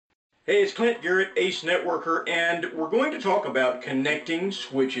Hey, it's Clint Garrett, Ace Networker, and we're going to talk about connecting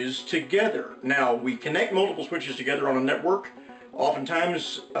switches together. Now, we connect multiple switches together on a network,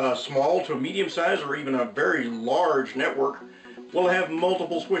 oftentimes small to a medium size or even a very large network will have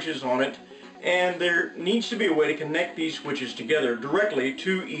multiple switches on it, and there needs to be a way to connect these switches together directly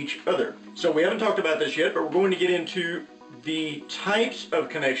to each other. So we haven't talked about this yet, but we're going to get into the types of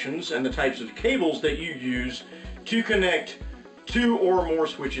connections and the types of cables that you use to connect two or more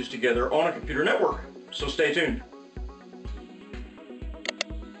switches together on a computer network. So stay tuned.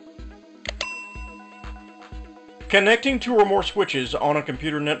 Connecting two or more switches on a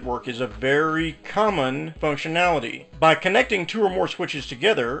computer network is a very common functionality. By connecting two or more switches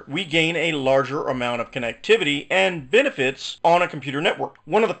together, we gain a larger amount of connectivity and benefits on a computer network.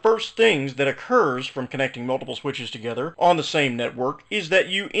 One of the first things that occurs from connecting multiple switches together on the same network is that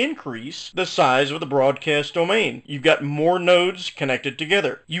you increase the size of the broadcast domain. You've got more nodes connected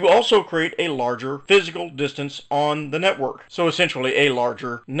together. You also create a larger physical distance on the network, so essentially a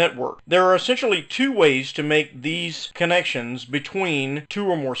larger network. There are essentially two ways to make these connections between two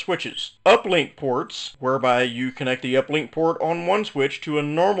or more switches. Uplink ports, whereby you connect the uplink port on one switch to a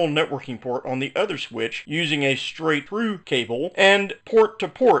normal networking port on the other switch using a straight through cable, and port to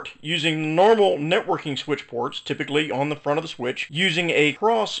port using normal networking switch ports, typically on the front of the switch, using a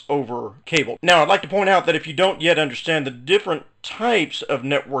crossover cable. Now, I'd like to point out that if you don't yet understand the different types of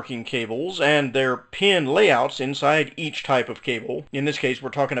networking cables and their pin layouts inside each type of cable, in this case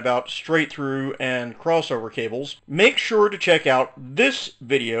we're talking about straight through and crossover cables, make sure to check out this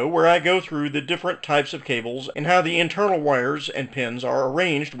video where I go through the different types of cables and how the internal wires and pins are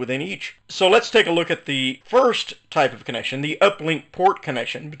arranged within each. So let's take a look at the first type of connection, the uplink port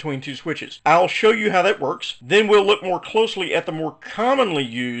connection between two switches. I'll show you how that works, then we'll look more closely at the more commonly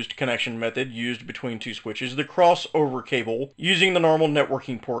used connection method used between two switches, the crossover cable, using the normal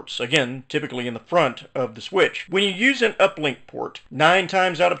networking ports, again, typically in the front of the switch. When you use an uplink port, 9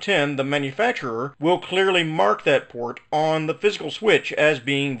 times out of 10, the manufacturer will clearly mark that port on the physical switch as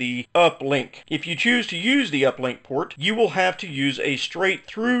being the uplink. If you choose to use the uplink port, you will have to use a straight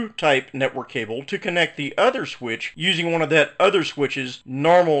through type network cable to connect the other switch using one of that other switch's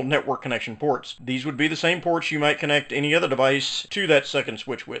normal network connection ports. These would be the same ports you might connect any other device to that second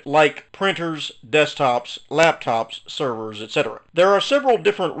switch with, like printers, desktops, laptops, servers, etc. There are several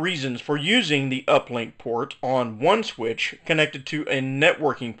different reasons for using the uplink port on one switch connected to a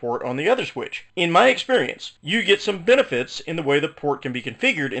networking port on the other switch. In my experience, you get some benefits in the way the port can be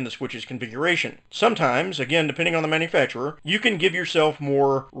configured in the switch's configuration. Sometimes, again, depending on the manufacturer, you can give yourself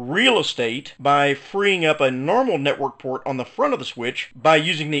more real estate by freeing up a normal network port on the front of the switch by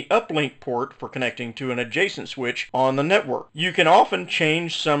using the uplink port for connecting to an adjacent switch on the network. You can often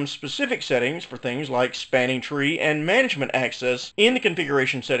change some specific settings for things like spanning tree and management access in the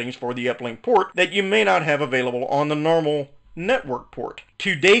configuration settings for the uplink port that you may not have available on the normal network port.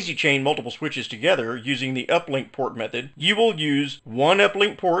 To daisy chain multiple switches together using the uplink port method, you will use one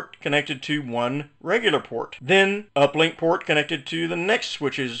uplink port connected to one regular port, then uplink port connected to the next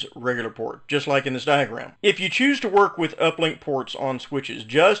switch's regular port, just like in this diagram. If you choose to work with uplink ports on switches,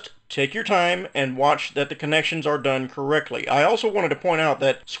 just take your time and watch that the connections are done correctly. I also wanted to point out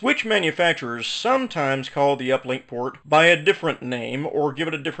that switch manufacturers sometimes call the uplink port by a different name or give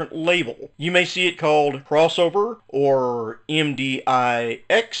it a different label. You may see it called crossover or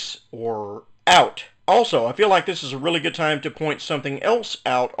MDIX or out. Also, I feel like this is a really good time to point something else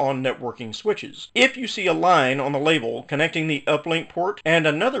out on networking switches. If you see a line on the label connecting the uplink port and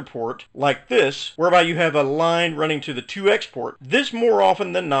another port, like this, whereby you have a line running to the 2X port, this more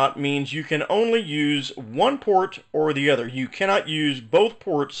often than not means you can only use one port or the other. You cannot use both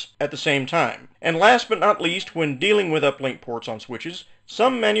ports at the same time. And last but not least, when dealing with uplink ports on switches,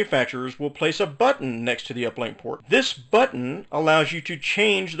 some manufacturers will place a button next to the uplink port. This button allows you to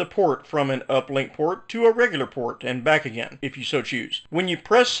change the port from an uplink port to a regular port and back again, if you so choose. When you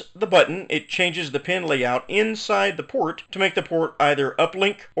press the button, it changes the pin layout inside the port to make the port either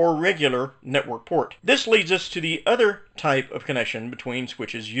uplink or regular network port. This leads us to the other type of connection between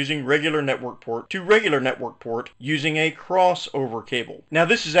switches using regular network port to regular network port using a crossover cable. Now,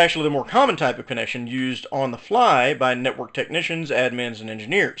 this is actually the more common type of connection used on the fly by network technicians, admins, and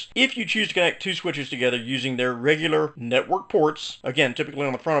engineers. If you choose to connect two switches together using their regular network ports, again, typically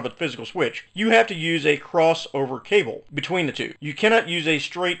on the front of a physical switch, you have to use a crossover cable between the two. You cannot use a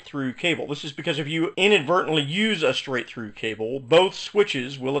straight through cable. This is because if you inadvertently use a straight through cable, both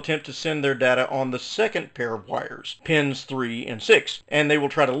switches will attempt to send their data on the second pair of wires, pin pins 3 and 6, and they will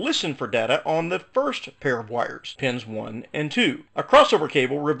try to listen for data on the first pair of wires, pins 1 and 2. A crossover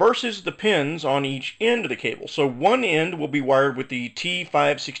cable reverses the pins on each end of the cable, so one end will be wired with the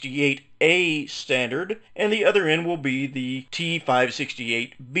T568A standard, and the other end will be the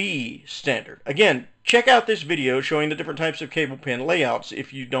T568B standard. Again, check out this video showing the different types of cable pin layouts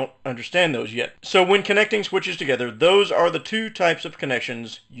if you don't understand those yet. So when connecting switches together, those are the two types of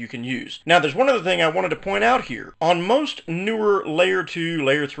connections you can use. Now there's one other thing I wanted to point out here. On most newer layer 2,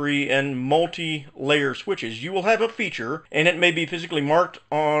 layer 3, and multi-layer switches, you will have a feature, and it may be physically marked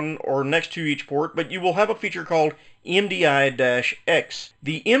on or next to each port, but you will have a feature called MDI-X.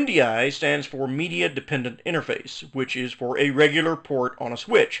 The MDI stands for Media Dependent Interface, which is for a regular port on a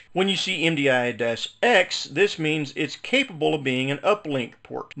switch. When you see MDI-X, this means it's capable of being an uplink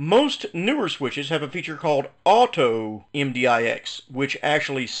port. Most newer switches have a feature called Auto MDI-X, which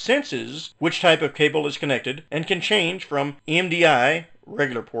actually senses which type of cable is connected and can change from MDI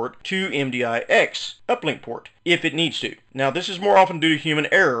regular port to MDI-X uplink port if it needs to. Now this is more often due to human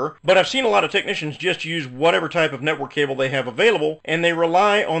error, but I've seen a lot of technicians just use whatever type of network cable they have available, and they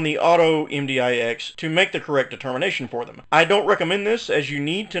rely on the Auto MDI-X to make the correct determination for them. I don't recommend this, as you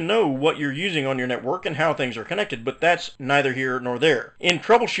need to know what you're using on your network and how things are connected, but that's neither here nor there. In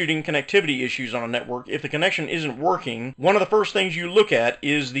troubleshooting connectivity issues on a network, if the connection isn't working, one of the first things you look at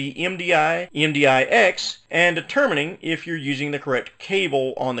is the MDI-X and determining if you're using the correct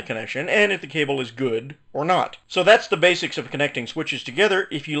cable on the connection and if the cable is good or not. So that's the basics of connecting switches together.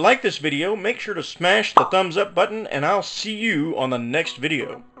 If you like this video, make sure to smash the thumbs up button, and I'll see you on the next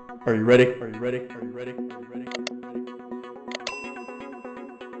video. Are you ready? Are you ready? Are you ready? Are you ready?